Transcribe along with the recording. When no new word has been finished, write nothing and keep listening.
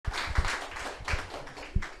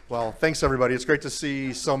Well, thanks everybody. It's great to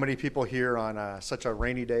see so many people here on such a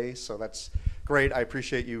rainy day, so that's great. I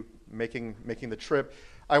appreciate you making the trip.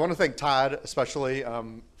 I want to thank Todd especially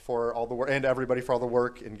for all the work, and everybody for all the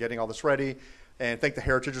work in getting all this ready, and thank the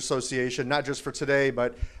Heritage Association, not just for today,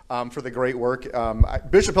 but for the great work.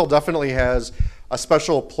 Bishop Hill definitely has a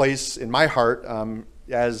special place in my heart.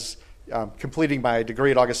 As completing my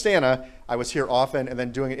degree at Augustana, I was here often, and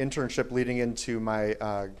then doing an internship leading into my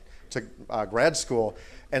grad school.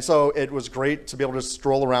 And so it was great to be able to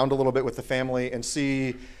stroll around a little bit with the family and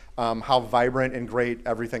see how vibrant and great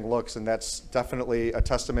everything looks. And that's definitely a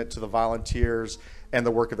testament to the volunteers and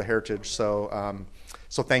the work of the Heritage. So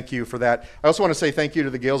thank you for that. I also want to say thank you to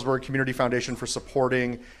the Galesburg Community Foundation for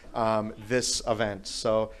supporting this event.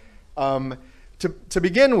 So to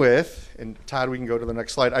begin with, and Todd, we can go to the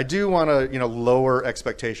next slide. I do want to lower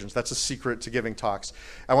expectations. That's a secret to giving talks.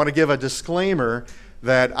 I want to give a disclaimer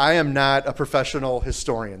that I am not a professional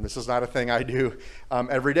historian. This is not a thing I do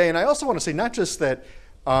every day. And I also want to say not just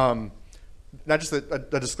a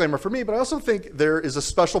disclaimer for me, but I also think there is a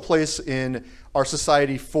special place in our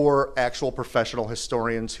society for actual professional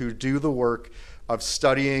historians who do the work of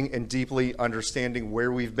studying and deeply understanding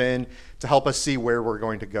where we've been to help us see where we're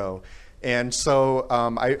going to go. And so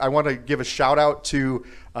I want to give a shout out to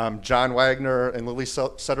John Wagner and Lily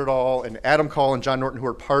Setterdahl and Adam Call and John Norton, who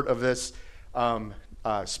are part of this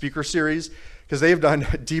speaker series, because they've done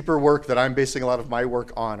deeper work that I'm basing a lot of my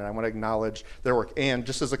work on, and I want to acknowledge their work. And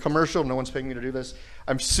just as a commercial, no one's paying me to do this,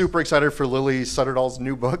 I'm super excited for Lily Setterdahl's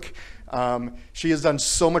new book. She has done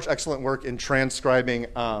so much excellent work in transcribing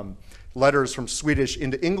letters from Swedish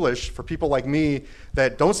into English for people like me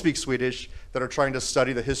that don't speak Swedish, that are trying to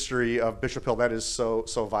study the history of Bishop Hill. That is so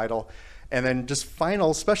vital. And then just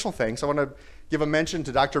final special thanks. I want to give a mention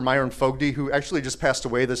to Dr. Myron Fogdy, who actually just passed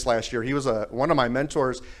away this last year. He was one of my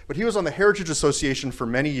mentors, but he was on the Heritage Association for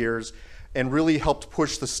many years and really helped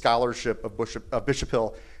push the scholarship of Bishop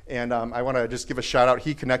Hill. And I want to just give a shout out.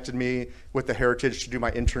 He connected me with the Heritage to do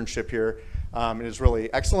my internship here. It is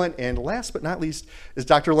really excellent. And last but not least is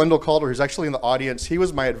Dr. Lendell Calder, who's actually in the audience. He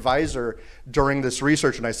was my advisor during this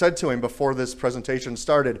research. And I said to him before this presentation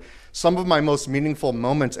started, some of my most meaningful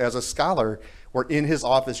moments as a scholar were in his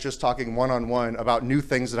office just talking one-on-one about new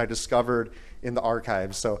things that I discovered in the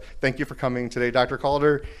archives. So thank you for coming today, Dr.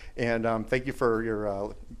 Calder, and thank you for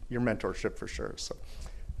your mentorship for sure. So,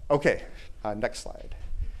 okay, next slide.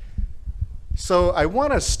 So I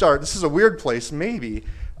want to start, this is a weird place maybe,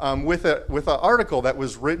 with an article that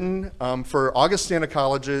was written for Augustana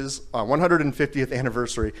College's 150th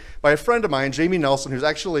anniversary by a friend of mine, Jamie Nelson, who's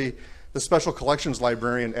actually the special collections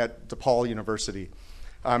librarian at DePaul University.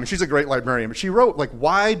 And she's a great librarian, but she wrote,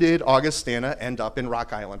 why did Augustana end up in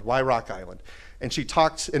Rock Island? Why Rock Island? And she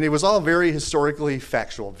talked, and it was all very historically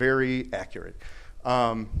factual, very accurate.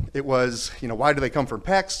 It was, why do they come from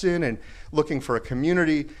Paxton and looking for a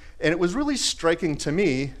community? And it was really striking to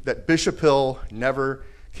me that Bishop Hill never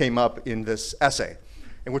came up in this essay,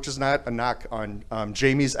 and which is not a knock on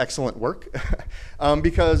Jamie's excellent work,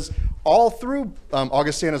 because all through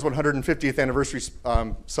Augustana's 150th anniversary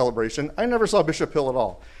celebration, I never saw Bishop Hill at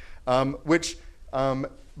all, which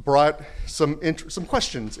brought some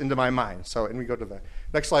questions into my mind. So, and we go to the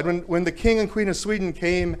next slide. When the King and Queen of Sweden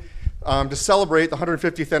came to celebrate the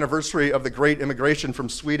 150th anniversary of the great immigration from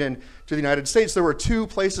Sweden to the United States, there were two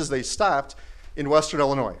places they stopped in Western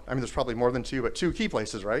Illinois. I mean, there's probably more than two, but two key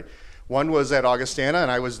places, right? One was at Augustana, and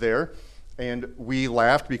I was there, and we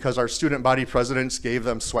laughed because our student body presidents gave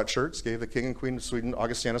them sweatshirts, gave the King and Queen of Sweden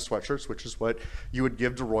Augustana sweatshirts, which is what you would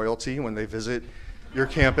give to royalty when they visit your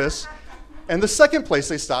campus. And the second place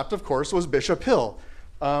they stopped, of course, was Bishop Hill.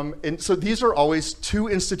 And so these are always two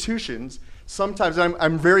institutions. Sometimes,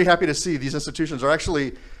 I'm very happy to see these institutions are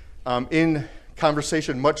actually in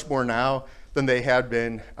conversation much more now than they had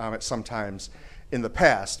been at some times in the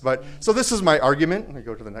past. But so this is my argument. Let me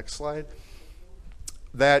go to the next slide.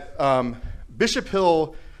 That Bishop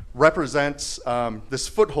Hill represents this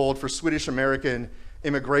foothold for Swedish American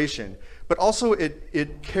immigration, but also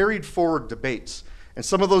it carried forward debates. And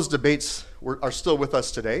some of those debates are still with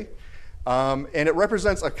us today. And it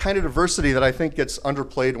represents a kind of diversity that I think gets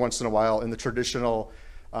underplayed once in a while in the traditional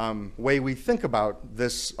way we think about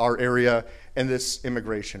this, our area, and this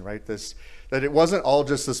immigration, right? That it wasn't all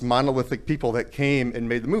just this monolithic people that came and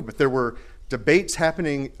made the move, but there were debates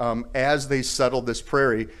happening as they settled this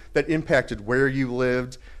prairie that impacted where you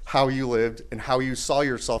lived, how you lived, and how you saw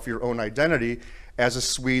yourself, your own identity as a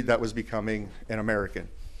Swede that was becoming an American.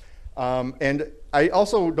 And I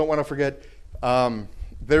also don't want to forget,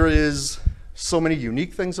 there is so many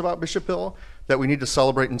unique things about Bishop Hill that we need to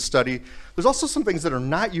celebrate and study. There's also some things that are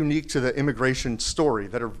not unique to the immigration story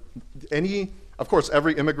that are of course,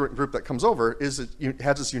 every immigrant group that comes over has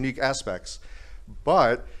its unique aspects,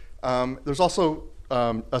 but there's also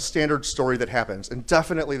a standard story that happens, and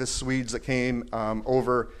definitely the Swedes that came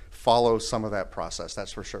over follow some of that process,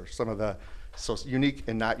 that's for sure. Some of the unique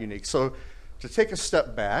and not unique. So to take a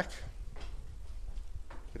step back,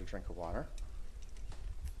 get a drink of water.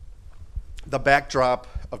 The backdrop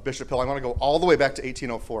of Bishop Hill, I want to go all the way back to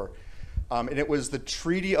 1804. And it was the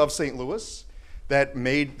Treaty of St. Louis that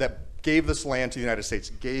gave this land to the United States,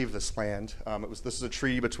 gave this land. This is a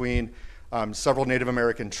treaty between several Native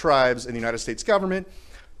American tribes and the United States government.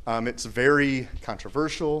 It's very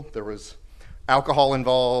controversial. There was alcohol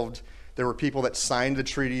involved. There were people that signed the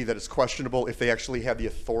treaty that it's questionable if they actually had the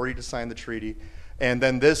authority to sign the treaty. And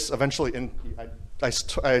then this eventually, and I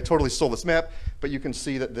totally stole this map, but you can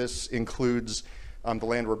see that this includes the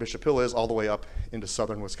land where Bishop Hill is all the way up into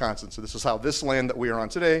southern Wisconsin. So this is how this land that we are on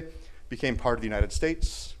today became part of the United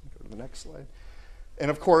States. Go to the next slide.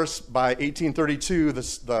 And of course, by 1832,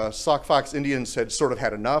 the Sauk Fox Indians had sort of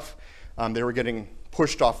had enough. They were getting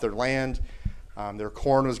pushed off their land. Their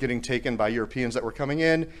corn was getting taken by Europeans that were coming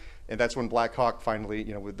in. And that's when Black Hawk finally,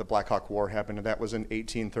 with the Black Hawk War happened, and that was in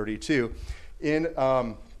 1832. In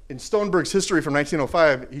Stoneberg's history from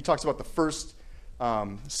 1905, he talks about the first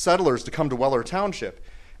settlers to come to Weller Township,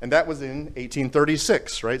 and that was in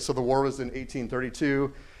 1836, right? So the war was in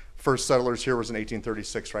 1832. First settlers here was in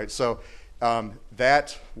 1836, right? So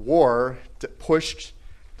that war pushed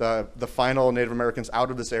the final Native Americans out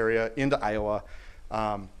of this area into Iowa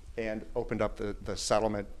and opened up the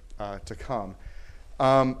settlement to come.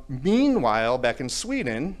 Meanwhile, back in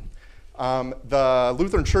Sweden, the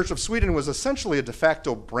Lutheran Church of Sweden was essentially a de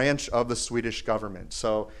facto branch of the Swedish government.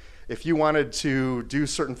 So if you wanted to do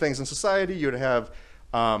certain things in society, you'd have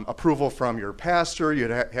approval from your pastor, you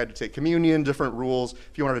had to take communion, different rules.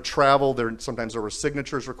 If you wanted to travel, sometimes there were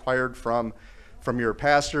signatures required from your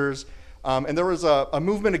pastors. And there was a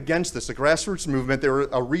movement against this, a grassroots movement. There were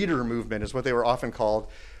a reader movement is what they were often called,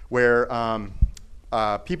 where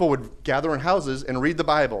people would gather in houses and read the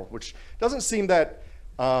Bible, which doesn't seem that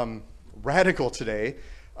radical today.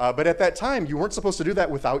 But at that time, you weren't supposed to do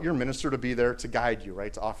that without your minister to be there to guide you,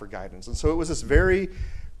 right, to offer guidance. And so it was this very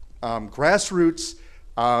grassroots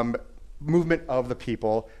movement of the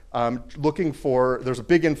people there's a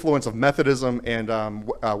big influence of Methodism and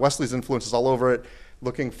Wesley's influences all over it,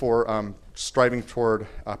 looking for striving toward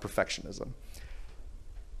perfectionism.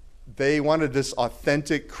 They wanted this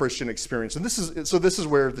authentic Christian experience. And this is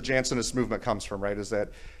where the Jansenist movement comes from, right, is that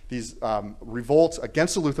these revolts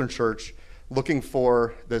against the Lutheran Church looking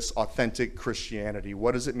for this authentic Christianity.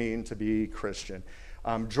 What does it mean to be Christian?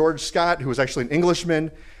 George Scott, who was actually an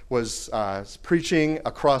Englishman, was preaching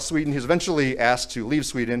across Sweden. He was eventually asked to leave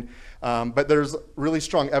Sweden, but there's really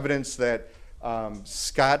strong evidence that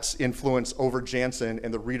Scott's influence over Jansen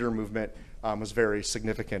and the reader movement was very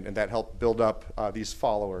significant, and that helped build up these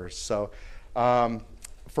followers. So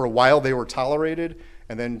for a while they were tolerated,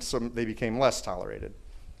 and then they became less tolerated,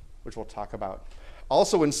 which we'll talk about.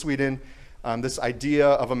 Also in Sweden, this idea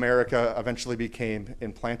of America eventually became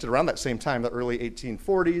implanted around that same time, the early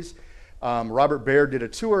 1840s. Robert Baird did a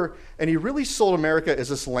tour, and he really sold America as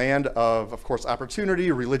this land of course,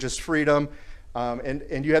 opportunity, religious freedom.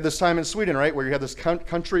 And you had this time in Sweden, right, where you had this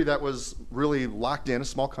country that was really locked in, a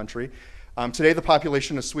small country. Today, the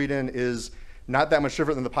population of Sweden is not that much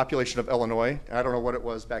different than the population of Illinois. I don't know what it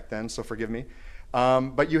was back then, so forgive me.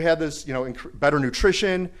 But you had this, better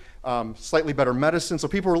nutrition, slightly better medicine, so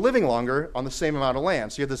people were living longer on the same amount of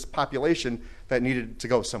land. So you had this population that needed to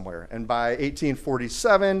go somewhere. And by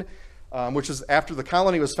 1847, which is after the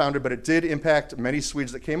colony was founded, but it did impact many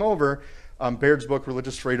Swedes that came over, Baird's book,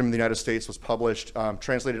 Religious Freedom in the United States, was published,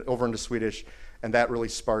 translated over into Swedish, and that really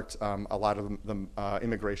sparked a lot of the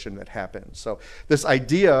immigration that happened. So this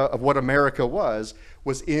idea of what America was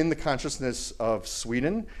in the consciousness of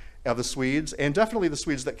Sweden, of the Swedes, and definitely the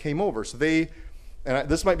Swedes that came over. So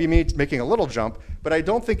this might be me making a little jump, but I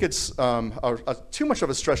don't think it's too much of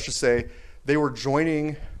a stretch to say they were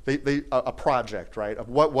joining a project, right, of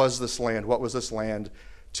what was this land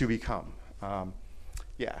to become.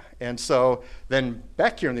 And so then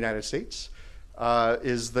back here in the United States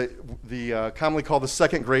is the commonly called the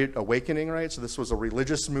Second Great Awakening, right? So this was a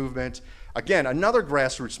religious movement. Again, another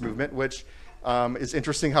grassroots movement, which is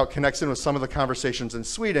interesting how it connects in with some of the conversations in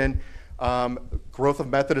Sweden, growth of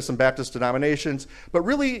Methodist and Baptist denominations, but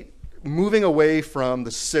really moving away from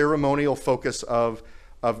the ceremonial focus of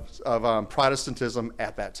Protestantism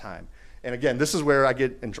at that time. And again, this is where I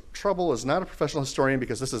get in trouble as not a professional historian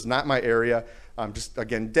because this is not my area. I'm just,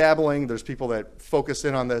 again, dabbling. There's people that focus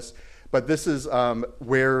in on this. But this is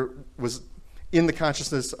where was in the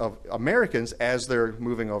consciousness of Americans as they're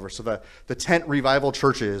moving over. So the tent revival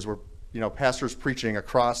churches were, pastors preaching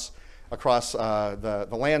across the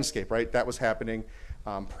landscape, right? That was happening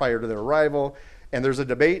prior to their arrival. And there's a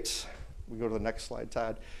debate. We go to the next slide,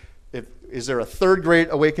 Todd. Is there a third great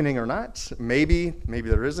awakening or not? Maybe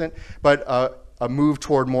there isn't. But a move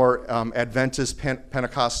toward more Adventist,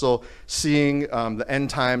 Pentecostal, seeing the end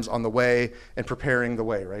times on the way and preparing the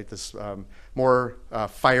way, right? This more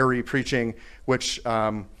fiery preaching, which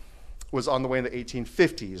was on the way in the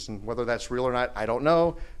 1850s. And whether that's real or not, I don't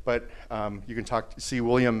know. But you can see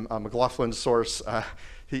William McLaughlin's source.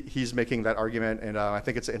 He's making that argument, and I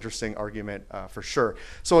think it's an interesting argument for sure.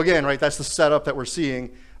 So again, right, that's the setup that we're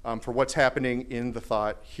seeing for what's happening in the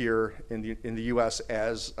thought here in the U.S.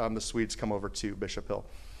 as the Swedes come over to Bishop Hill.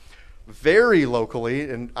 Very locally,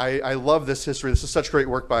 and I love this history. This is such great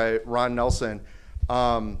work by Ron Nelson.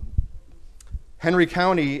 Henry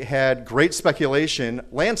County had great speculation,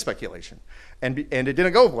 land speculation, and it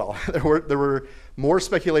didn't go well. There were more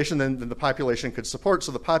speculation than the population could support,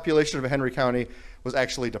 so the population of Henry County was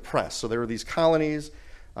actually depressed. So there were these colonies.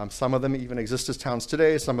 Some of them even exist as towns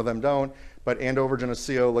today, some of them don't. But Andover,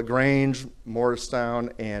 Geneseo, LaGrange,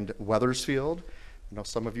 Morristown, and Wethersfield.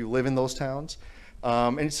 Some of you live in those towns.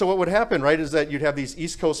 And so what would happen, right, is that you'd have these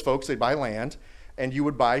East Coast folks, they'd buy land, and you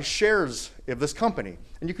would buy shares of this company.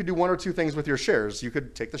 And you could do one or two things with your shares. You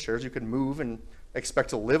could take the shares, you could move and expect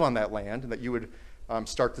to live on that land, and that you would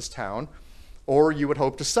start this town. Or you would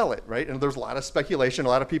hope to sell it, right? And there's a lot of speculation. A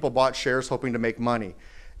lot of people bought shares hoping to make money.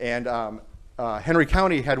 And Henry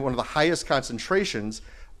County had one of the highest concentrations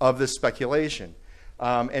of this speculation.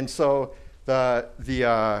 And so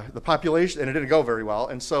the population, and it didn't go very well,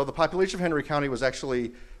 and so the population of Henry County was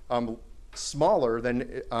actually smaller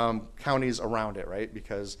than counties around it, right?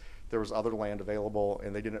 Because there was other land available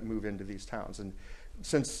and they didn't move into these towns. And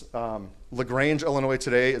since LaGrange, Illinois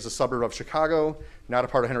today is a suburb of Chicago, not a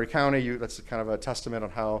part of Henry County, that's kind of a testament on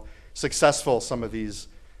how successful some of these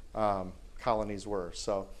colonies were.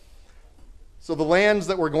 So the lands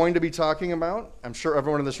that we're going to be talking about, I'm sure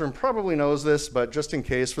everyone in this room probably knows this, but just in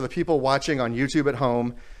case, for the people watching on YouTube at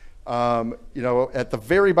home, at the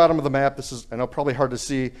very bottom of the map, this is, I know, probably hard to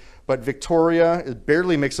see, but Victoria, it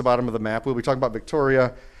barely makes the bottom of the map. We'll be talking about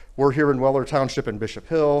Victoria. We're here in Weller Township in Bishop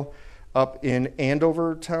Hill. Up in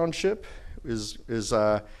Andover Township is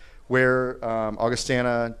where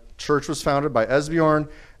Augustana Church was founded by Esbjorn.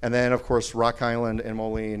 And then, of course, Rock Island and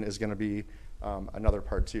Moline is going to be another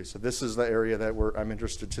part too. So this is the area that I'm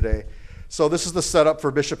interested today. So this is the setup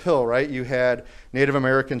for Bishop Hill, right? You had Native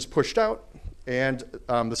Americans pushed out, and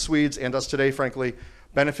the Swedes and us today, frankly,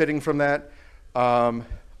 benefiting from that.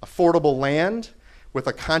 Affordable land with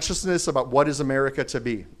a consciousness about what is America to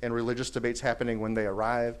be, and religious debates happening when they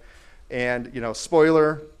arrive. And,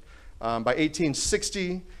 spoiler, by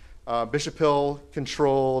 1860, Bishop Hill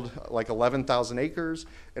controlled like 11,000 acres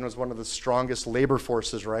and was one of the strongest labor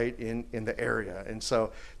forces, right, in the area. And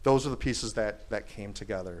so those are the pieces that came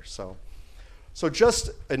together. So just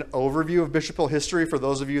an overview of Bishop Hill history for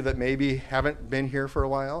those of you that maybe haven't been here for a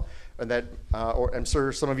while, and that, or I'm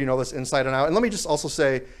sure some of you know this inside and out. And let me just also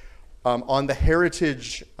say, on the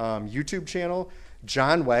Heritage YouTube channel,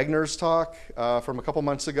 John Wagner's talk from a couple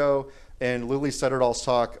months ago and Lily Setterdahl's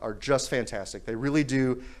talk are just fantastic. They really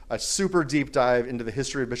do a super deep dive into the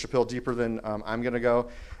history of Bishop Hill, deeper than I'm going to go,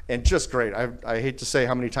 and just great. I hate to say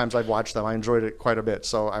how many times I've watched them. I enjoyed it quite a bit,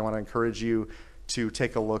 so I want to encourage you to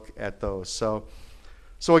take a look at those.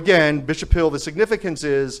 So again, Bishop Hill, the significance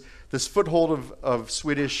is this foothold of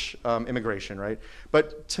Swedish immigration, right?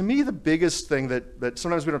 But to me, the biggest thing that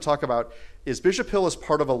sometimes we don't talk about is Bishop Hill is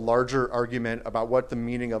part of a larger argument about what the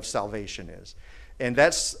meaning of salvation is. And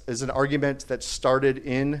that is an argument that started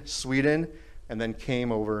in Sweden and then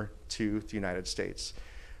came over to the United States,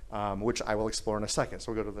 which I will explore in a second.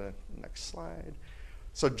 So we'll go to the next slide.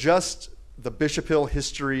 So just the Bishop Hill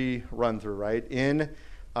history run through, right?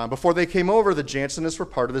 Before they came over, the Janssonists were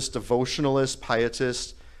part of this devotionalist,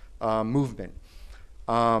 pietist movement.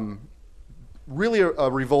 Really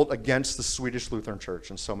a revolt against the Swedish Lutheran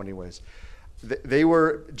Church in so many ways.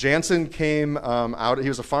 Janssen came out, he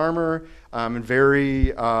was a farmer and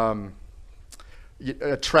very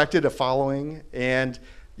attracted a following, and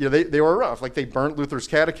they were rough. Like, they burnt Luther's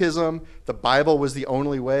catechism. The Bible was the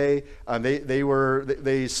only way.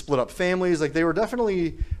 They split up families. Like, they were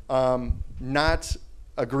definitely not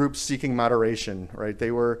a group seeking moderation, right?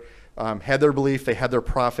 They were had their belief, they had their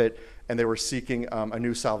profit, and they were seeking a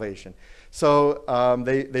new salvation. So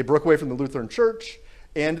they broke away from the Lutheran Church,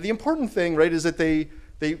 and the important thing, right, is that they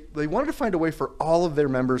wanted to find a way for all of their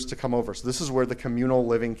members to come over. So this is where the communal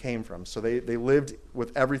living came from. So they lived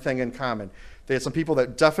with everything in common. They had some people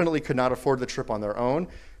that definitely could not afford the trip on their own.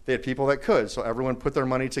 They had people that could. So everyone put their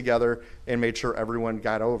money together and made sure everyone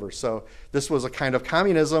got over. So this was a kind of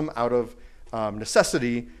communism out of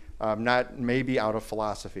necessity, not maybe out of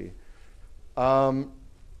philosophy. The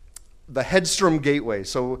Hedstrom Gateway.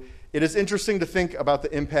 So it is interesting to think about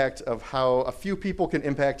the impact of how a few people can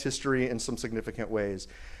impact history in some significant ways.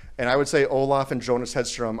 And I would say Olaf and Jonas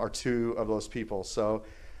Hedstrom are two of those people. So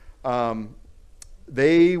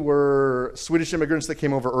they were Swedish immigrants that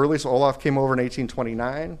came over early. So Olaf came over in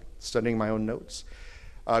 1829, studying my own notes.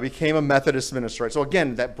 Became a Methodist minister. Right? So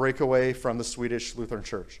again, that breakaway from the Swedish Lutheran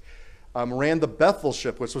Church. Ran the Bethel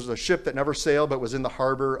ship, which was a ship that never sailed but was in the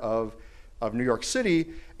harbor of New York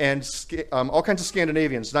City, and all kinds of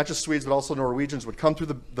Scandinavians, not just Swedes but also Norwegians, would come through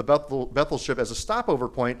the Bethel ship as a stopover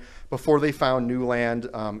point before they found new land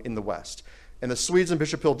in the west. And the Swedes in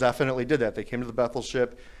Bishop Hill definitely did that. They came to the Bethel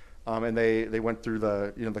ship, and they went through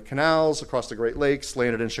the canals across the Great Lakes,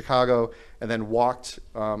 landed in Chicago, and then walked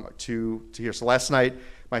to here. So last night,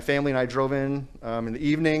 my family and I drove in the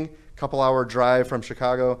evening, couple-hour drive from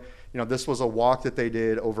Chicago. This was a walk that they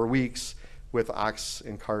did over weeks with ox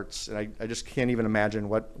and carts, and I just can't even imagine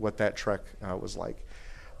what that trek was like.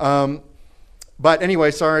 But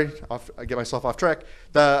anyway, sorry, I get myself off track.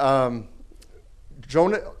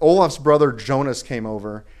 Olaf's brother Jonas came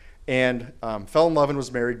over and fell in love and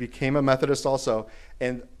was married, became a Methodist also,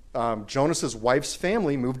 and Jonas's wife's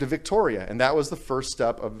family moved to Victoria, and that was the first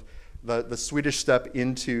step of the Swedish step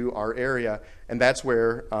into our area, and that's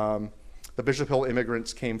where the Bishop Hill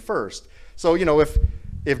immigrants came first. So,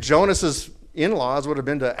 if Jonas's in-laws would have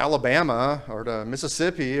been to Alabama or to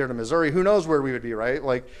Mississippi or to Missouri, who knows where we would be, right?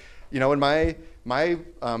 And my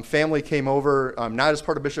family came over not as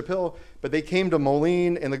part of Bishop Hill, but they came to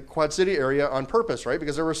Moline in the Quad City area on purpose, right?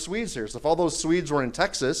 Because there were Swedes here. So if all those Swedes were in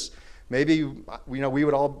Texas, maybe we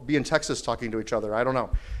would all be in Texas talking to each other. I don't know,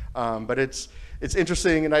 but it's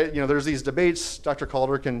interesting, and there's these debates. Dr.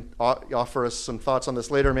 Calder can offer us some thoughts on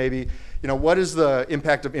this later, maybe. What is the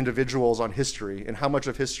impact of individuals on history, and how much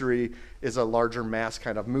of history is a larger mass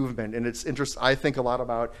kind of movement? And it's interesting. I think a lot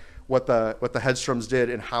about what the Hedstroms did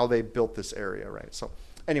and how they built this area, right? So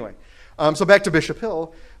anyway, so back to Bishop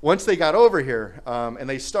Hill. Once they got over here and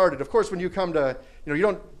they started, of course, when you come to, you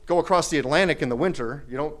don't go across the Atlantic in the winter.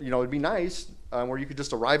 It'd be nice where you could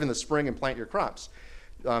just arrive in the spring and plant your crops.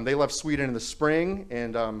 They left Sweden in the spring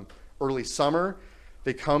and early summer.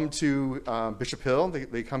 They come to Bishop Hill.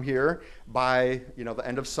 They come here by the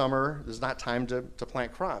end of summer. There's not time to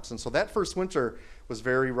plant crops. And so that first winter was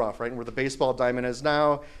very rough, right? And where the baseball diamond is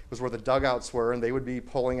now was where the dugouts were, and they would be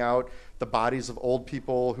pulling out the bodies of old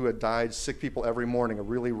people who had died, sick people every morning, a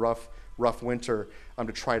really rough winter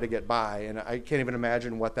to try to get by. And I can't even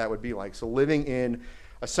imagine what that would be like. So living in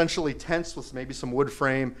essentially tents with maybe some wood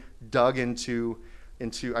frame dug into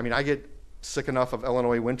I get sick enough of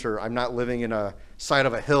Illinois winter. I'm not living in a side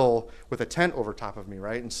of a hill with a tent over top of me,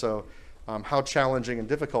 right? And so how challenging and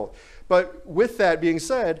difficult. But with that being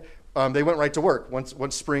said, they went right to work.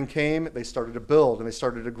 Once spring came, they started to build and they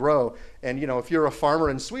started to grow. And if you're a farmer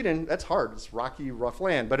in Sweden, that's hard. It's rocky, rough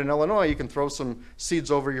land. But in Illinois, you can throw some seeds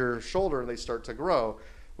over your shoulder and they start to grow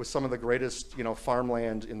with some of the greatest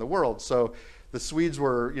farmland in the world. So the Swedes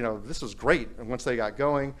were, this was great. And once they got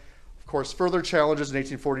going, of course, further challenges in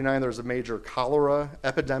 1849, there was a major cholera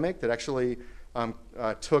epidemic that actually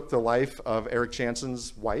took the life of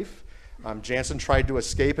Erik-Jansson's wife. Jansson tried to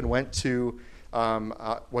escape and went to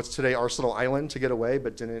what's today Arsenal Island to get away,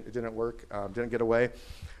 but it didn't work, didn't get away.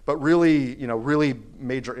 But really, really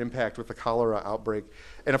major impact with the cholera outbreak.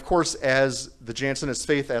 And of course, as the Janssonist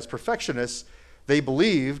faith as perfectionists, they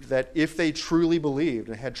believed that if they truly believed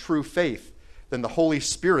and had true faith, then the Holy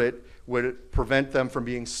Spirit would prevent them from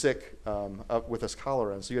being sick with this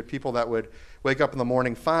cholera. And so you had people that would wake up in the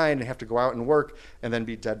morning fine and have to go out and work and then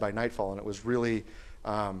be dead by nightfall. And it was really,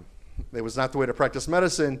 it was not the way to practice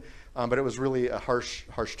medicine, but it was really a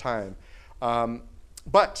harsh time.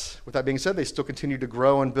 But with that being said, they still continued to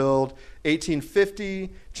grow and build. 1850,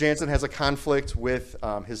 Jansson has a conflict with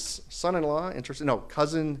his son-in-law,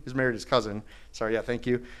 cousin. He's married his cousin. Sorry, yeah, thank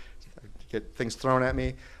you. Get things thrown at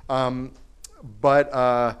me.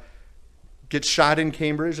 But gets shot in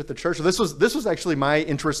Cambridge at the church. So this was actually my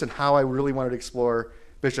interest in how I really wanted to explore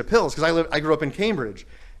Bishop Hills, because I grew up in Cambridge.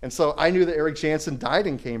 And so I knew that Erik-Jansson died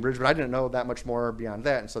in Cambridge, but I didn't know that much more beyond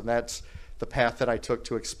that. And so that's the path that I took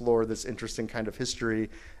to explore this interesting kind of history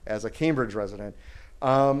as a Cambridge resident.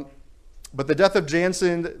 But the death of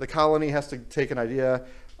Janssen, the colony has to take an idea. I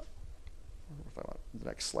don't know if I want the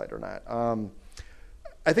next slide or not.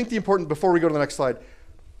 I think the important, before we go to the next slide,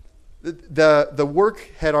 the work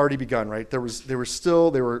had already begun, right? They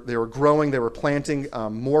were growing, they were planting,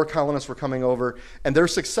 more colonists were coming over, and their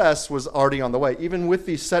success was already on the way. Even with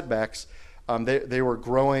these setbacks, they were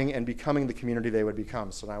growing and becoming the community they would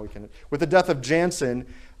become. So now we can, with the death of Janssen,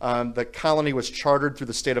 the colony was chartered through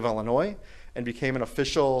the state of Illinois and became an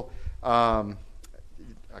official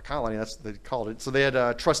a colony, that's what they called it. So they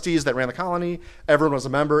had trustees that ran the colony, everyone was a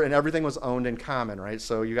member, and everything was owned in common, right?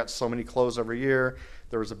 So you got so many clothes every year,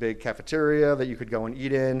 there was a big cafeteria that you could go and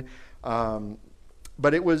eat in.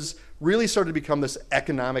 But it was really started to become this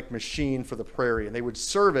economic machine for the Prairie, and they would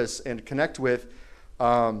service and connect with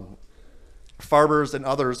farmers and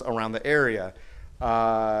others around the area.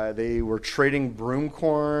 They were trading broom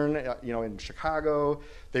corn, in Chicago.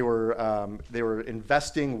 They were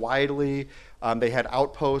investing widely. They had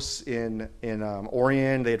outposts in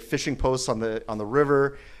Orion. They had fishing posts on the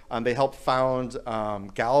river. They helped found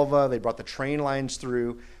Galva. They brought the train lines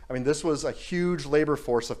through. I mean, this was a huge labor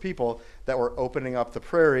force of people that were opening up the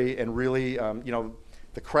Prairie and really,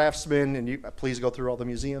 the craftsmen, and please go through all the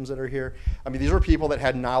museums that are here. I mean, these were people that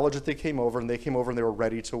had knowledge that they came over, and they were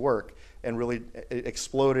ready to work and really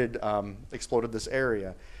exploded this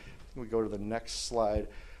area. We go to the next slide.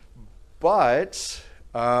 But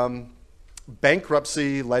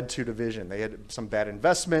bankruptcy led to division. They had some bad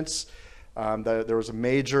investments. There was a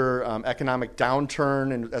major economic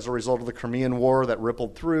downturn and as a result of the Crimean War that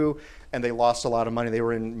rippled through, and they lost a lot of money. They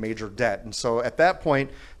were in major debt. And so at that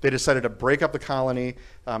point, they decided to break up the colony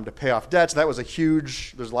to pay off debts. That was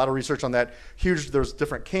there's a lot of research on that. There's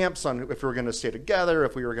different camps on if we were going to stay together,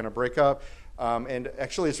 if we were going to break up. And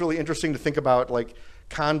actually, it's really interesting to think about like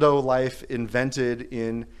condo life invented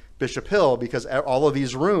in Bishop Hill, because all of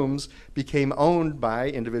these rooms became owned by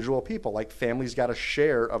individual people. Like families got a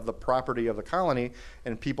share of the property of the colony,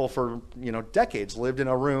 and people for decades lived in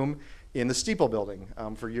a room in the steeple building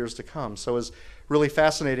for years to come. So it was really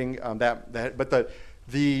fascinating but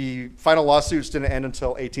the final lawsuits didn't end until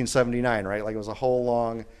 1879, right? Like it was a whole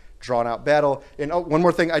long drawn out battle. And one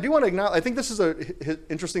more thing, I do want to acknowledge, I think this is an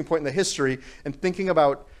interesting point in the history, and thinking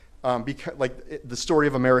about the story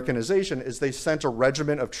of Americanization is they sent a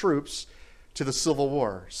regiment of troops to the Civil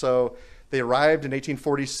War. So they arrived in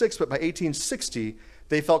 1846, but by 1860,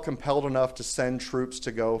 they felt compelled enough to send troops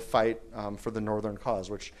to go fight for the Northern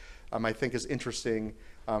cause, which I think is interesting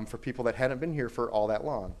for people that hadn't been here for all that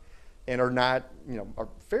long and are not, are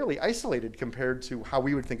fairly isolated compared to how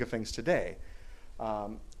we would think of things today.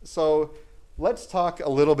 So let's talk a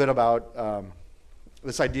little bit about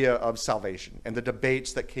this idea of salvation and the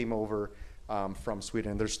debates that came over from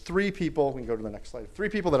Sweden. There's three people, we can go to the next slide, three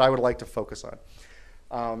people that I would like to focus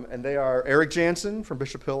on. And they are Erik-Jansson from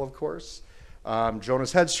Bishop Hill, of course,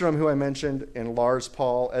 Jonas Hedström, who I mentioned, and Lars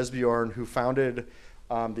Paul Esbjorn, who founded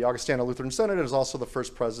the Augustana Lutheran Synod and is also the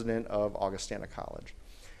first president of Augustana College.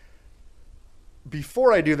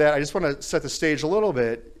 Before I do that, I just want to set the stage a little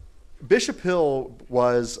bit. Bishop Hill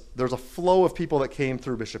there's a flow of people that came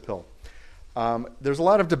through Bishop Hill. There's a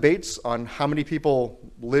lot of debates on how many people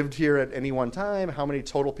lived here at any one time, how many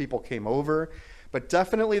total people came over, but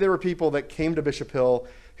definitely there were people that came to Bishop Hill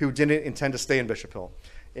who didn't intend to stay in Bishop Hill.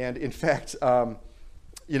 And in fact,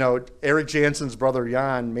 Erik-Jansson's brother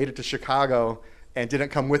Jan made it to Chicago and didn't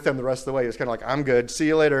come with them the rest of the way. He was kind of like, I'm good, see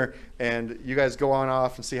you later, and you guys go on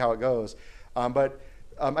off and see how it goes.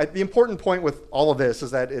 The important point with all of this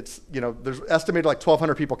is that there's estimated like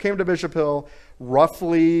 1,200 people came to Bishop Hill.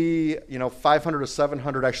 Roughly, 500 to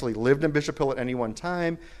 700 actually lived in Bishop Hill at any one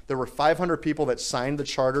time. There were 500 people that signed the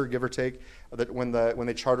charter, give or take, that when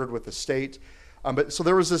they chartered with the state. So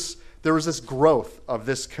there was this growth of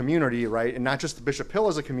this community, right? And not just Bishop Hill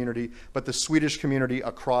as a community, but the Swedish community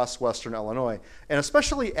across Western Illinois. And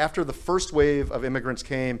especially after the first wave of immigrants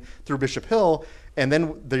came through Bishop Hill, and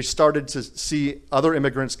then they started to see other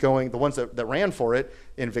immigrants going, the ones that ran for it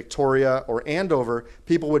in Victoria or Andover,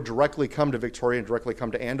 people would directly come to Victoria and directly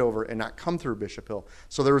come to Andover and not come through Bishop Hill.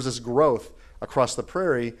 So there was this growth across the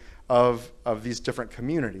Prairie of these different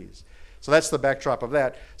communities. So that's the backdrop of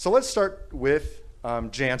that. So let's start with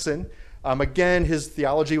Janssen. Again, his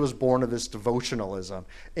theology was born of this devotionalism.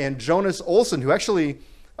 And Jonas Olsson, who actually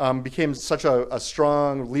became such a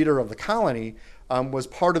strong leader of the colony, was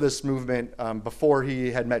part of this movement before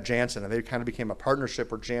he had met Janssen. And they kind of became a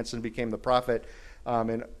partnership where Janssen became the prophet.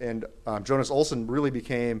 And Jonas Olsson really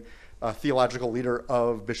became a theological leader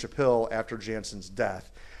of Bishop Hill after Janssen's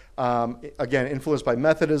death. Again, influenced by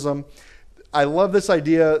Methodism. I love this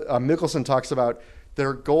idea. Mickelson talks about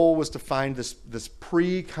their goal was to find this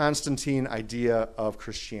pre-Constantine idea of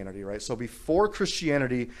Christianity, right? So before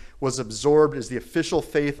Christianity was absorbed as the official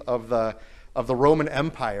faith of the Roman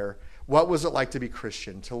Empire, what was it like to be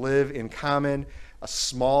Christian? To live in common, a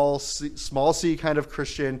small C kind of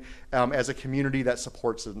Christian, as a community that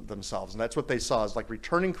supports themselves. And that's what they saw, as like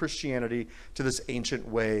returning Christianity to this ancient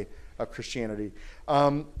way of Christianity.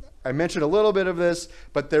 I mentioned a little bit of this,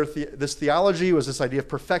 but this theology was this idea of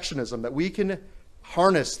perfectionism, that we can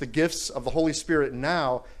harness the gifts of the Holy Spirit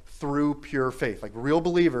now through pure faith. Like real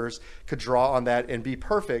believers could draw on that and be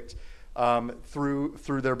perfect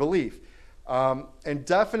through their belief. And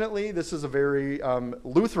definitely, this is a very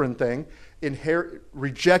Lutheran thing,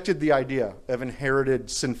 rejected the idea of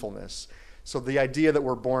inherited sinfulness. So the idea that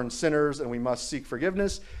we're born sinners and we must seek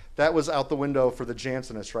forgiveness, that was out the window for the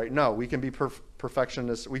Janssonists, right? No, we can be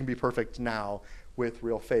perfectionists. We can be perfect now with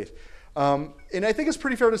real faith. And I think it's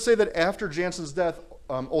pretty fair to say that after Janssen's death,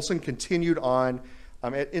 Olson continued on,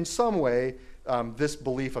 in some way, this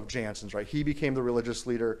belief of Janssen's, right? He became the religious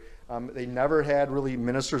leader. They never had really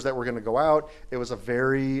ministers that were going to go out. It was a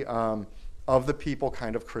very of the people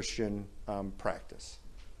kind of Christian practice.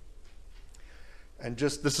 And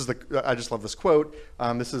I just love this quote.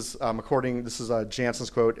 This is Janssen's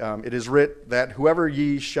quote. It is writ that whoever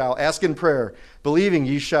ye shall ask in prayer, believing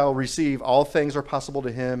ye shall receive, all things are possible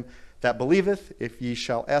to him that believeth. If ye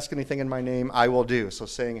shall ask anything in my name, I will do. So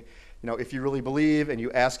saying, if you really believe and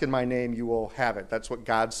you ask in my name, you will have it. That's what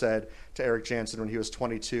God said to Erik-Jansson when he was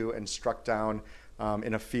 22 and struck down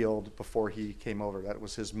in a field before he came over. That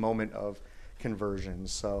was his moment of conversion.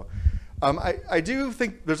 So I do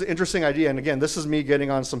think there's an interesting idea, and again, this is me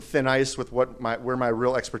getting on some thin ice with where my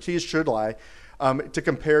real expertise should lie, to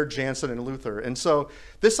compare Jansson and Luther. And so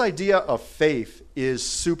this idea of faith is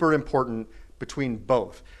super important between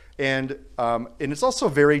both. And it's also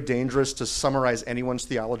very dangerous to summarize anyone's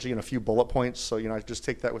theology in a few bullet points. So, I just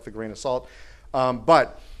take that with a grain of salt.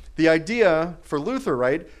 But the idea for Luther,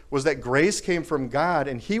 right, was that grace came from God,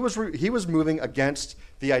 and he was moving against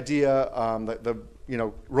the idea,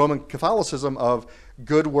 Roman Catholicism of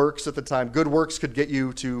good works at the time. Good works could get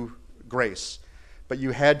you to grace, but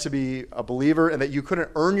you had to be a believer, and that you couldn't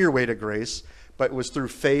earn your way to grace, but it was through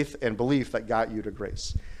faith and belief that got you to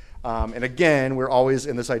grace. And again, we're always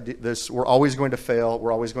in this idea. We're always going to fail.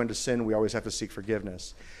 We're always going to sin. We always have to seek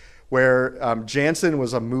forgiveness. Where Jansson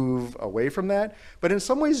was a move away from that, but in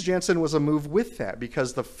some ways Jansson was a move with that,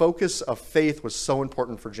 because the focus of faith was so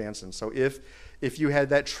important for Jansson. So if you had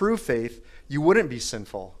that true faith, you wouldn't be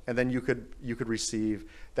sinful, and then you could receive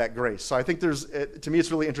that grace. So I think to me, it's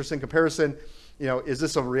a really interesting comparison. Is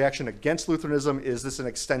this a reaction against Lutheranism? Is this an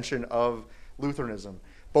extension of Lutheranism?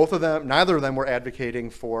 Both of them, neither of them were advocating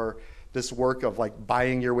for this work of like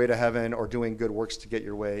buying your way to heaven or doing good works to get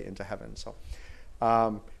your way into heaven.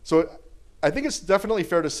 So I think it's definitely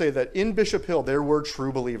fair to say that in Bishop Hill, there were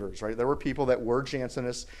true believers, right? There were people that were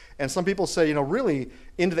Janssonists. And some people say, really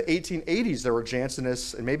into the 1880s, there were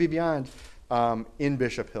Janssonists and maybe beyond in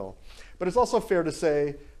Bishop Hill. But it's also fair to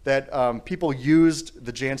say that people used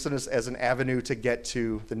the Janssonists as an avenue to get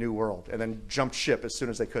to the New World and then jumped ship as soon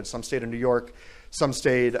as they could. Some stayed in New York, some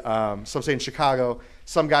stayed in Chicago,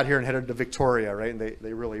 some got here and headed to Victoria, right? And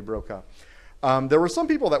they really broke up. There were some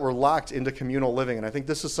people that were locked into communal living, and I think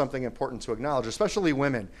this is something important to acknowledge, especially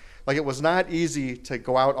women. Like, it was not easy to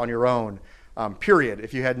go out on your own, period,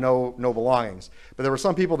 if you had no belongings. But there were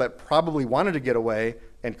some people that probably wanted to get away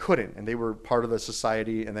and couldn't, and they were part of the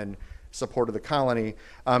society and then supported the colony.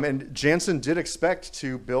 And Jansson did expect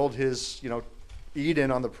to build his,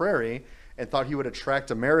 Eden on the prairie, and thought he would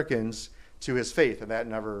attract Americans to his faith, and that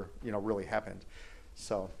never, really happened.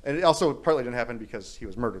 So, and it also partly didn't happen because he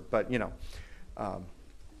was murdered, but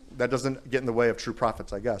that doesn't get in the way of true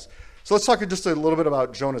prophets, I guess. So let's talk just a little bit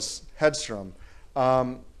about Jonas Hedstrom.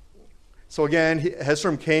 So again,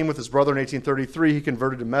 Hedstrom came with his brother in 1833. He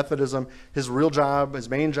converted to Methodism. His main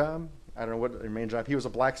job, I don't know what his main job, he was a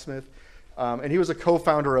blacksmith, and he was a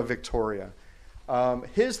co-founder of Victoria.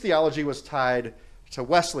 His theology was tied to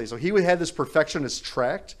Wesley, so he had this perfectionist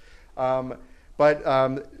tract.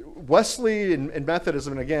 But Wesley in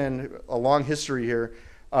Methodism, and again, a long history here,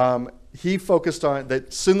 he focused on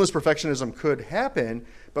that sinless perfectionism could happen,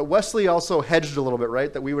 but Wesley also hedged a little bit,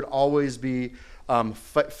 right? That we would always be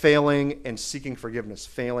failing and seeking forgiveness,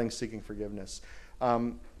 seeking forgiveness.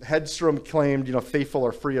 Hedstrom claimed, faithful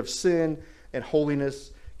are free of sin, and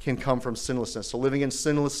holiness can come from sinlessness. So living in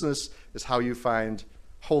sinlessness is how you find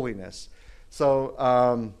holiness.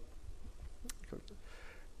 So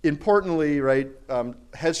importantly, right,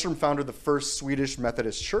 Hedstrom founded the first Swedish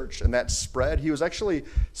Methodist church, and that spread. He was actually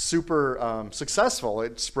super successful.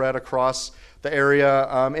 It spread across the area,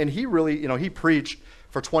 and he really, he preached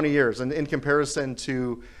for 20 years. And in comparison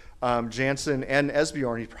to Jansson and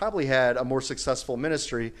Esbjorn, he probably had a more successful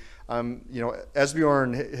ministry.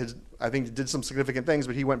 Esbjorn I think did some significant things,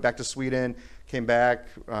 but he went back to Sweden, came back,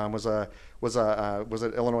 was at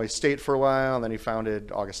Illinois State for a while, and then he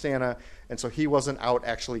founded Augustana, and so he wasn't out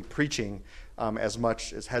actually preaching as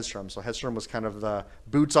much as Hedstrom. So Hedstrom was kind of the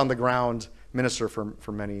boots on the ground minister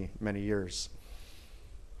for many, many years.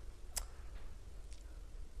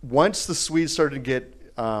 Once the Swedes started to get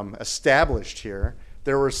established here,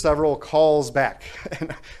 there were several calls back,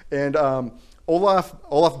 and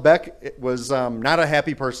Olaf Beck was not a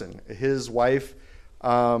happy person. His wife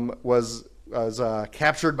was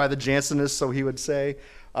captured by the Janssonists, so he would say,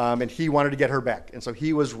 and he wanted to get her back. And so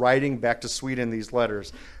he was writing back to Sweden these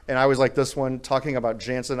letters. And I was like this one, talking about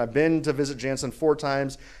Jansson. I've been to visit Jansson 4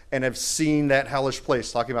 times and have seen that hellish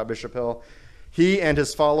place, talking about Bishop Hill. He and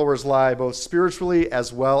his followers lie both spiritually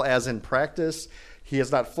as well as in practice. He has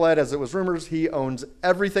not fled, as it was rumors. He owns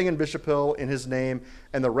everything in Bishop Hill in his name,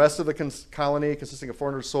 and the rest of the colony, consisting of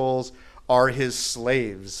 400 souls, are his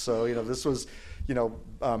slaves. So, this was,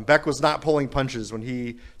 Beck was not pulling punches when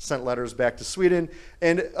he sent letters back to Sweden.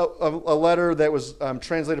 And a letter that was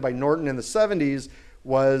translated by Norton in the 70s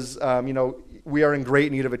was, we are in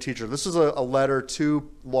great need of a teacher. This is a letter to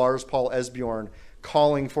Lars Paul Esbjorn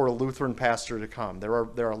calling for a Lutheran pastor to come. There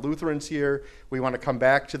are Lutherans here. We want to come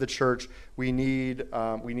back to the church. We need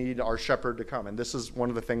our shepherd to come. And this is one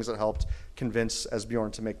of the things that helped convince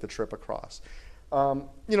Esbjorn to make the trip across.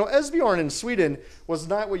 Esbjorn in Sweden was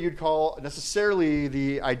not what you'd call necessarily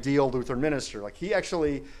the ideal Lutheran minister. Like, he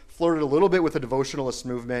actually flirted a little bit with the devotionalist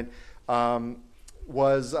movement,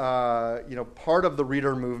 was part of the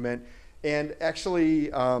reader movement, and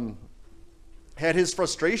actually had his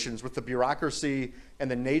frustrations with the bureaucracy and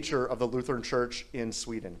the nature of the Lutheran Church in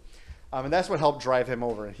Sweden. And that's what helped drive him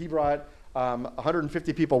over. And he brought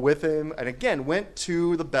 150 people with him, and again, went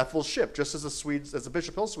to the Bethel ship, just as the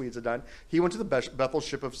Bishop Hill Swedes had done. He went to the Bethel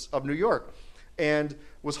ship of New York and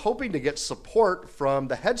was hoping to get support from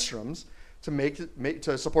the Hedstroms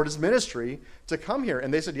to support his ministry to come here.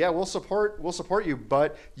 And they said, yeah, we'll support you,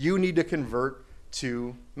 but you need to convert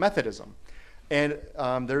to Methodism. And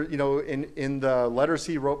in the letters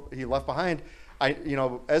he left behind,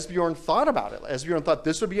 Esbjorn thought about it. Esbjorn thought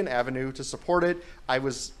this would be an avenue to support it. I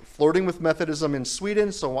was flirting with Methodism in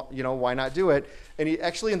Sweden, so why not do it? And he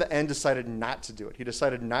actually, in the end, decided not to do it. He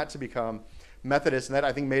decided not to become Methodist, and that,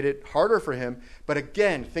 I think, made it harder for him. But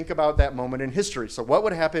again, think about that moment in history. So what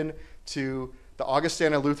would happen to the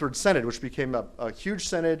Augustana Lutheran Synod, which became a huge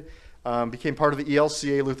synod, became part of the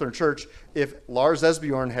ELCA Lutheran Church, if Lars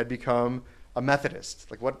Esbjorn had become a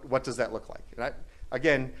Methodist? Like, what does that look like?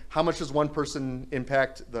 Again, how much does one person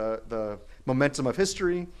impact the momentum of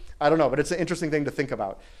history? I don't know, but it's an interesting thing to think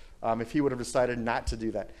about if he would have decided not to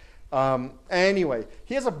do that. Anyway,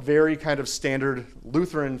 he has a very kind of standard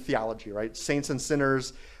Lutheran theology, right? Saints and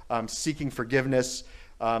sinners, seeking forgiveness,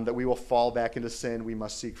 that we will fall back into sin. We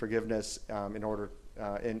must seek forgiveness in order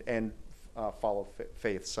and follow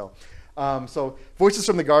faith. So Voices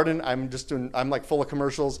from the Garden, I'm like full of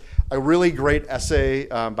commercials. A really great essay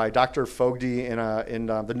by Dr. Fogdy in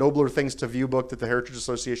the Nobler Things to View book that the Heritage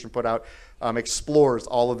Association put out, explores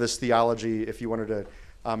all of this theology if you wanted to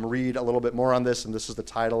read a little bit more on this, and this is the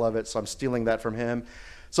title of it, so I'm stealing that from him.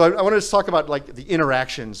 So I wanted to talk about like the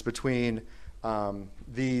interactions between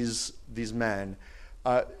these men.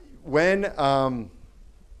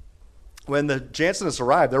 When the Janssonists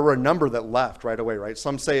arrived, there were a number that left right away, right?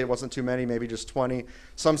 Some say it wasn't too many, maybe just 20.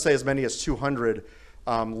 Some say as many as 200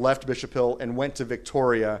 left Bishop Hill and went to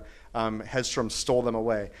Victoria. Hedstrom stole them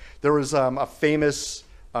away. There was a famous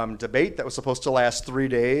debate that was supposed to last 3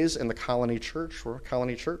 days in the Colony Church,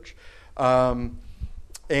 and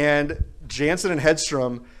Jansson and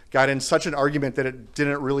Hedstrom got in such an argument that it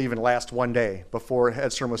didn't really even last 1 day before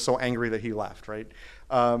Hedstrom was so angry that he left, right?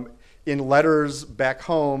 In letters back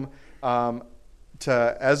home, back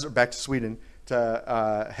to Sweden,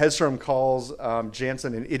 Hedstrom calls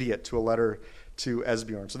Jansson an idiot to a letter to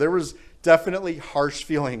Esbjorn. So there was definitely harsh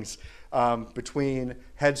feelings between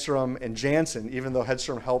Hedstrom and Jansson, even though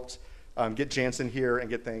Hedstrom helped get Jansson here and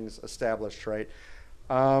get things established, right?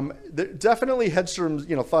 Definitely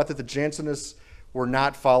Hedstrom, thought that the Janssonists were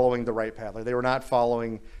not following the right path. Like, they were not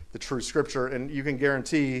following the true scripture, and you can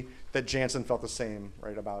guarantee that Jansson felt the same,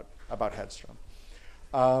 right, about Hedstrom.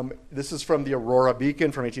 This is from the Aurora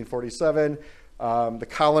Beacon from 1847. The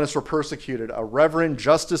colonists were persecuted. A reverend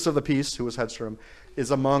justice of the peace, who was Hedstrom,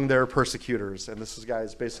 is among their persecutors. And this guy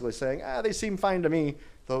is basically saying, they seem fine to me.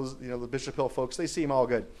 Those, the Bishop Hill folks, they seem all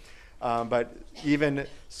good. But even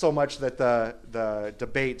so much that the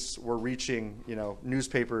debates were reaching,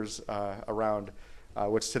 newspapers around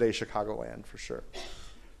what's today Chicagoland, for sure.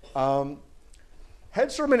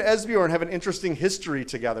 Hedstrom and Esbjorn have an interesting history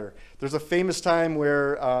together. There's a famous time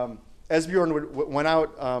where Esbjorn went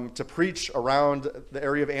out to preach around the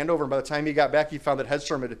area of Andover, and by the time he got back, he found that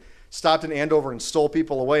Hedstrom had stopped in Andover and stole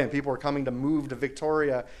people away, and people were coming to move to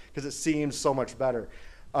Victoria because it seemed so much better.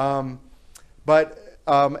 But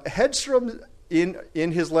Hedstrom,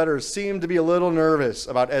 in his letters, seemed to be a little nervous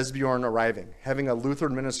about Esbjorn arriving, having a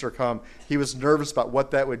Lutheran minister come. He was nervous about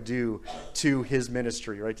what that would do to his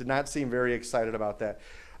ministry, right? Did not seem very excited about that.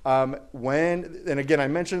 And again, I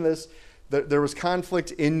mentioned this, there was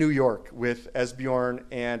conflict in New York with Esbjorn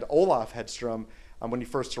and Olaf Hedstrom when he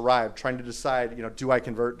first arrived, trying to decide, do I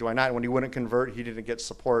convert, do I not? And when he wouldn't convert, he didn't get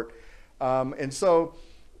support. And so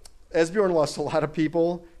Esbjorn lost a lot of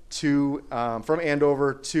people from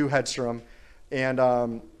Andover to Hedstrom. And,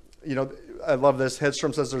 I love this.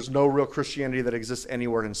 Hedstrom says there's no real Christianity that exists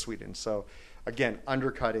anywhere in Sweden. So, again,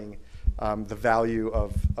 undercutting the value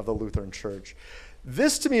of the Lutheran Church.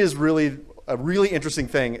 This, to me, is really a really interesting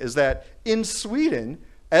thing, is that in Sweden,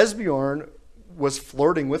 Esbjorn was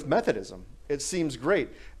flirting with Methodism. It seems great.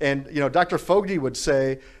 And, Dr. Fogde would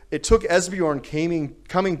say it took Esbjorn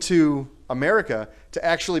coming to America to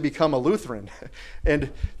actually become a Lutheran.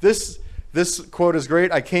 And this quote is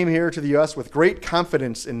great. I came here to the U.S. with great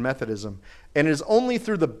confidence in Methodism, and it is only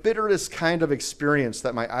through the bitterest kind of experience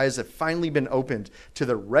that my eyes have finally been opened to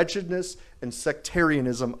the wretchedness and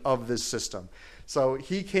sectarianism of this system. So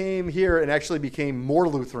he came here and actually became more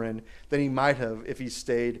Lutheran than he might have if he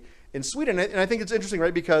stayed in Sweden. And I think it's interesting,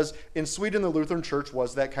 right? Because in Sweden, the Lutheran Church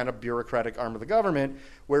was that kind of bureaucratic arm of the government,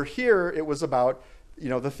 where here it was about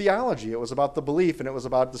the theology. It was about the belief, and it was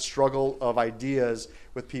about the struggle of ideas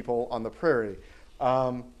with people on the prairie.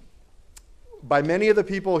 By many of the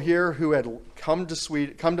people here who had come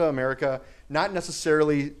to America, not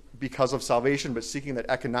necessarily because of salvation, but seeking that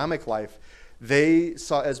economic life, they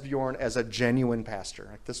saw Esbjorn as a genuine pastor.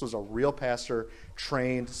 Like, this was a real pastor,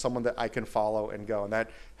 trained, someone that I can follow and go, and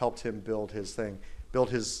that helped him build his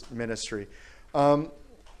ministry.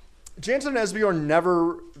 Jansen and Esbjorn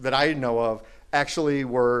never, that I know of, actually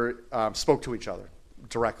spoke to each other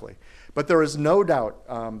directly. But there is no doubt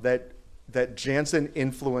that Jansen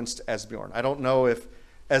influenced Esbjorn. I don't know if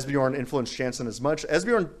Esbjorn influenced Jansen as much.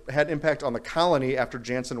 Esbjorn had impact on the colony after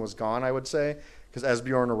Jansen was gone, I would say, because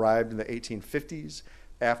Esbjorn arrived in the 1850s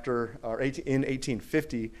in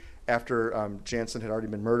 1850 after Jansen had already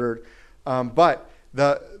been murdered. But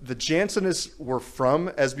the Janssonists were from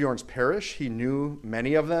Esbjorn's parish. He knew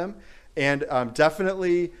many of them, and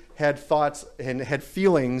definitely had thoughts and had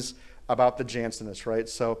feelings about the Janssonists, right?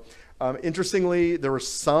 So interestingly, there were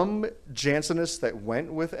some Janssonists that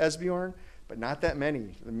went with Esbjorn, but not that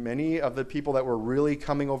many. Many of the people that were really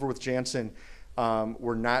coming over with Jansen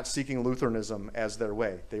were not seeking Lutheranism as their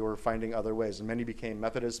way. They were finding other ways. And many became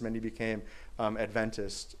Methodists, many became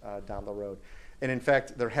Adventists down the road. And in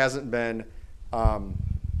fact, there hasn't been, Lily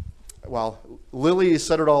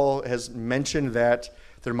Setterdahl has mentioned that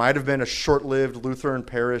there might have been a short-lived Lutheran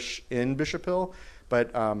parish in Bishop Hill,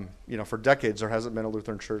 but for decades there hasn't been a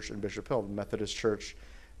Lutheran church in Bishop Hill, the Methodist church,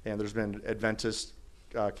 and there's been Adventist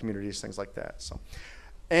communities, things like that. So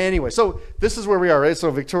anyway, so this is where we are, right?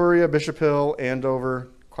 So Victoria, Bishop Hill, Andover,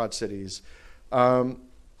 Quad Cities.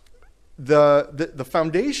 The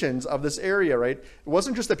foundations of this area, right? It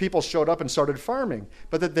wasn't just that people showed up and started farming,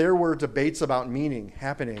 but that there were debates about meaning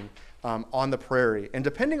happening on the prairie. And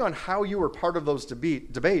depending on how you were part of those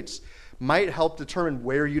debates might help determine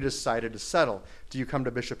where you decided to settle. Do you come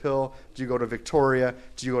to Bishop Hill? Do you go to Victoria?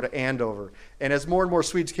 Do you go to Andover? And as more and more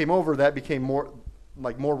Swedes came over, that became more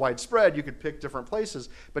widespread. You could pick different places.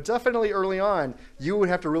 But definitely early on, you would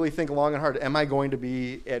have to really think long and hard. Am I going to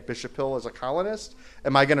be at Bishop Hill as a colonist?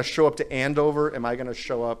 Am I going to show up to Andover? Am I going to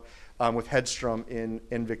show up with Hedstrom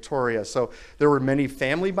in Victoria? So there were many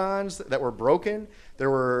family bonds that were broken.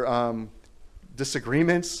 There were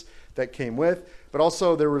disagreements that came with, but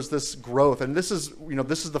also there was this growth. And this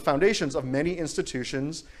is the foundations of many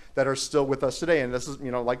institutions that are still with us today. And this is,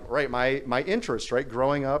 my interest, right?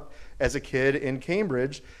 Growing up as a kid in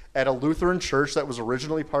Cambridge at a Lutheran church that was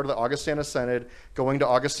originally part of the Augustana Synod, going to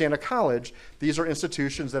Augustana College. These are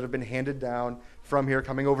institutions that have been handed down from here,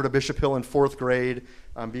 coming over to Bishop Hill in fourth grade,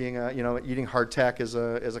 eating hardtack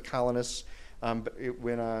as a colonist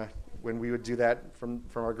when we would do that from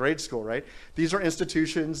our grade school, right? These are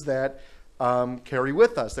institutions that carry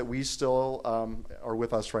with us, that we still are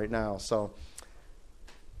with us right now. So,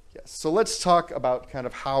 yes. So let's talk about kind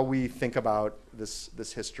of how we think about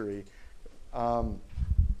this history. I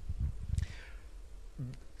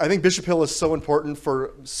think Bishop Hill is so important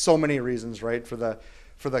for so many reasons, right? For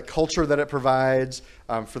the culture that it provides,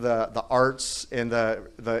 for the arts and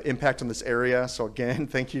the impact on this area. So again,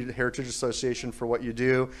 thank you to Heritage Association for what you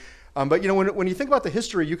do. But when you think about the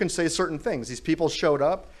history, you can say certain things. These people showed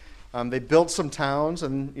up, they built some towns,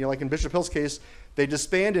 and like in Bishop Hill's case, they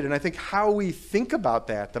disbanded. And I think how we think about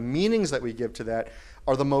that, the meanings that we give to that,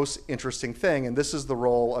 are the most interesting thing. And this is the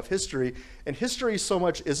role of history. And history so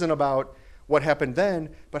much isn't about what happened then,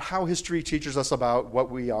 but how history teaches us about what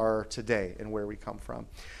we are today and where we come from.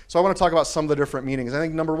 So I want to talk about some of the different meanings. I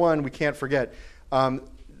think number one, we can't forget,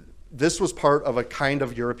 this was part of a kind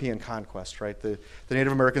of European conquest, right? The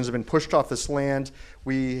Native Americans have been pushed off this land.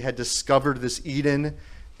 We had discovered this Eden,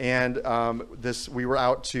 and we were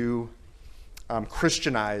out to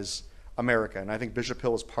Christianize America. And I think Bishop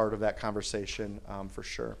Hill is part of that conversation for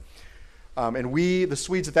sure. And we, the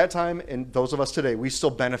Swedes at that time, and those of us today, we still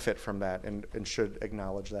benefit from that and should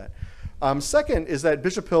acknowledge that. Second is that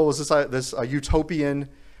Bishop Hill was this utopian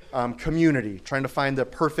community, trying to find the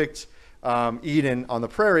perfect Eden on the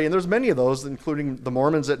prairie. And there's many of those, including the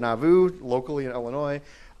Mormons at Nauvoo, locally in Illinois.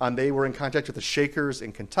 They were in contact with the Shakers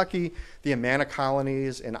in Kentucky. The Amana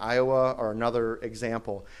colonies in Iowa are another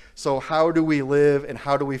example. So how do we live and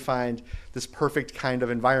how do we find this perfect kind of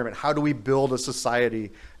environment? How do we build a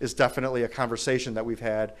society is definitely a conversation that we've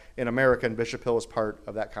had in America, and Bishop Hill is part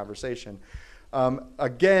of that conversation.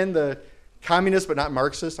 Again, the communist but not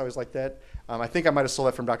Marxist, I always like that. I think I might have stole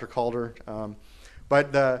that from Dr. Calder.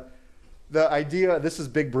 But the idea, this is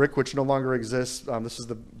Big Brick, which no longer exists. This is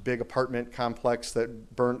the big apartment complex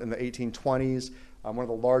that burnt in the 1820s. One of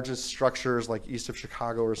the largest structures, like east of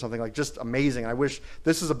Chicago or something, like just amazing.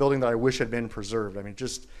 This is a building that I wish had been preserved. I mean,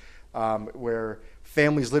 just where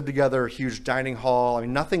families lived together, huge dining hall. I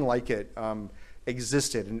mean, nothing like it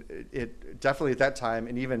existed, and it definitely at that time,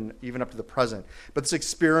 and even up to the present. But this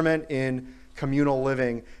experiment in communal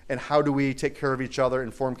living and how do we take care of each other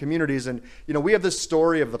and form communities. And we have this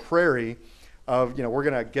story of the prairie of we're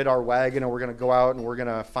going to get our wagon and we're going to go out and we're going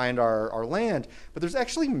to find our land, but there's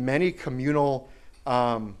actually many communal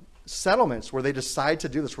settlements where they decide to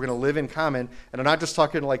do this. We're going to live in common, and I'm not just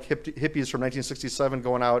talking like hippies from 1967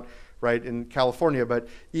 going out right in California, but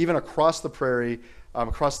even across the prairie,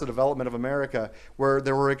 across the development of America, where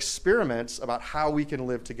there were experiments about how we can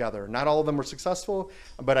live together. Not all of them were successful,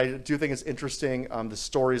 but I do think it's interesting the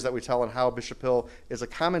stories that we tell and how Bishop Hill is a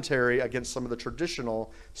commentary against some of the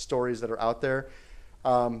traditional stories that are out there.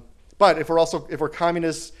 But if we're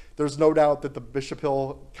communists, there's no doubt that the Bishop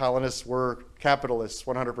Hill colonists were capitalists,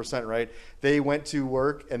 100%, right? They went to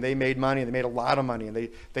work and they made money, and they made a lot of money, and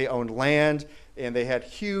they owned land, and they had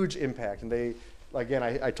huge impact. And they, again,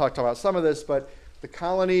 I talked about some of this, but the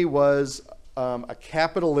colony was a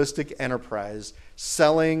capitalistic enterprise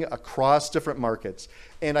selling across different markets.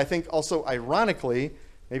 And I think also ironically,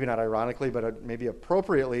 maybe not ironically, but maybe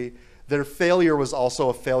appropriately, their failure was also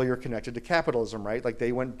a failure connected to capitalism, right? Like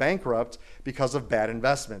they went bankrupt because of bad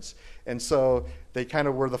investments. And so they kind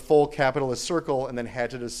of were the full capitalist circle and then had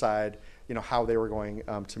to decide, how they were going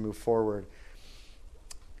to move forward.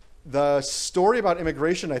 The story about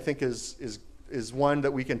immigration, I think, is one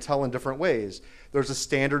that we can tell in different ways. There's a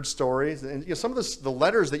standard story, and some of the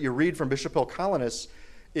letters that you read from Bishop Hill colonists,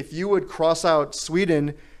 if you would cross out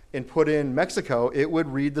Sweden and put in Mexico, it would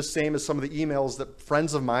read the same as some of the emails that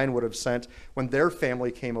friends of mine would have sent when their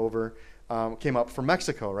family came up from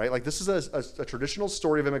Mexico, right? Like this is a traditional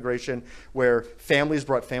story of immigration where families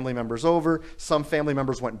brought family members over, some family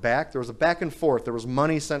members went back, there was a back and forth, there was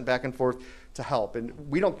money sent back and forth to help. And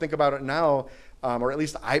we don't think about it now, or at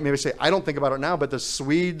least I don't think about it now, but the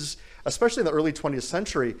Swedes, especially in the early 20th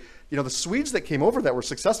century, the Swedes that came over that were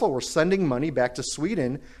successful were sending money back to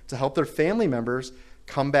Sweden to help their family members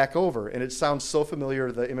come back over. And it sounds so familiar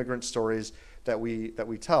to the immigrant stories that we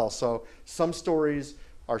tell. So some stories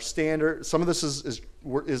are standard. Some of this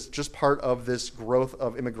is just part of this growth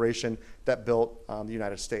of immigration that built the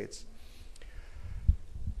United States.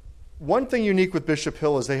 One thing unique with Bishop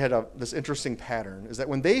Hill is they had this interesting pattern, is that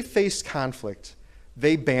when they faced conflict,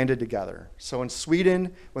 they banded together. So in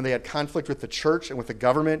Sweden, when they had conflict with the church and with the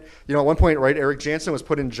government, at one point, right, Erik-Janssonist was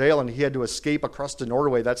put in jail and he had to escape across to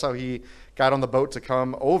Norway. That's how he got on the boat to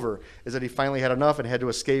come over, is that he finally had enough and had to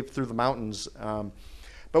escape through the mountains.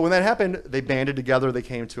 But when that happened, they banded together, they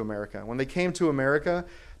came to America. When they came to America,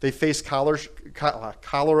 they faced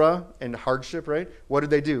cholera and hardship, right? What did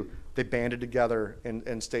they do? they banded together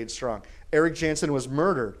and stayed strong. Erik-Janssen was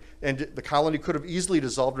murdered, and the colony could have easily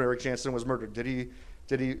dissolved when Erik-Janssen was murdered. Did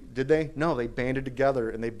they? No, they banded together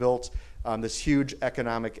and they built this huge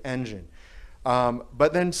economic engine.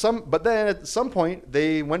 But then at some point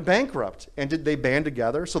they went bankrupt, and did they band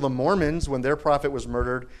together? So the Mormons, when their prophet was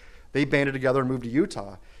murdered, they banded together and moved to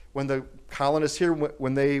Utah. When the colonists here,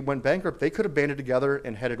 when they went bankrupt, they could have banded together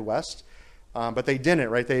and headed west, but they didn't,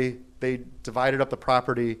 right? They divided up the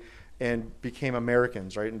property and became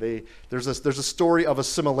Americans, right? And there's a story of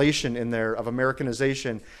assimilation in there, of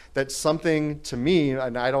Americanization, that's something to me,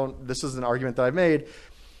 and this is an argument that I've made,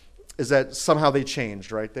 is that somehow they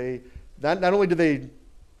changed, right? Not only did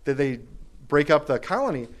they break up the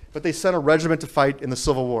colony, but they sent a regiment to fight in the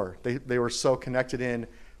Civil War. They were so connected in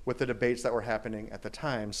with the debates that were happening at the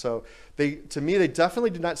time. So to me, they definitely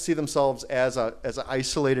did not see themselves as an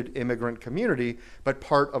isolated immigrant community, but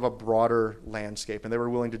part of a broader landscape, and they were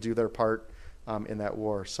willing to do their part in that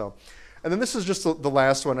war. So, and then this is just the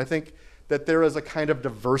last one. I think that there is a kind of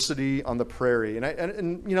diversity on the prairie,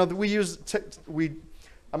 and you know,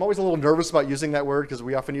 I'm always a little nervous about using that word because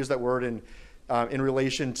we often use that word in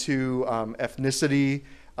relation to ethnicity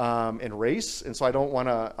and race, and so I don't want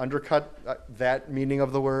to undercut that meaning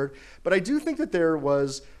of the word. But I do think that there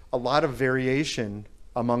was a lot of variation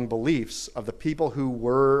among beliefs of the people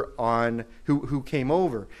who came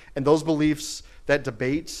over, and those beliefs, that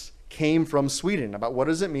debates came from Sweden about what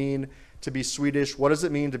does it mean to be Swedish, what does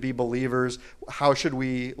it mean to be believers, how should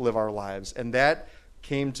we live our lives, and that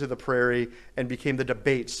came to the prairie and became the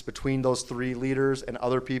debates between those three leaders and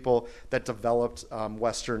other people that developed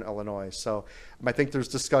Western Illinois. So I think there's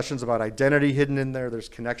discussions about identity hidden in there. There's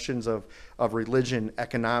connections of religion,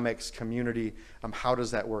 economics, community. How does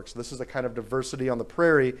that work? So this is a kind of diversity on the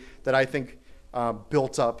prairie that I think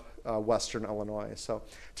built up Western Illinois. So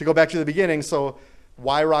to go back to the beginning, so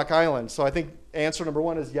why Rock Island? So I think answer number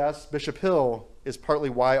one is yes, Bishop Hill is partly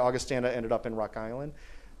why Augustana ended up in Rock Island.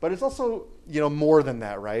 But it's also, more than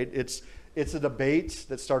that, right? It's a debate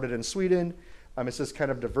that started in Sweden. It's this kind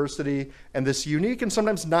of diversity and this unique and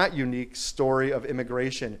sometimes not unique story of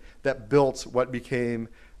immigration that built what became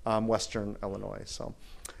Western Illinois. So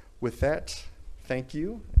with that, thank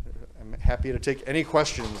you. I'm happy to take any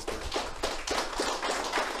questions.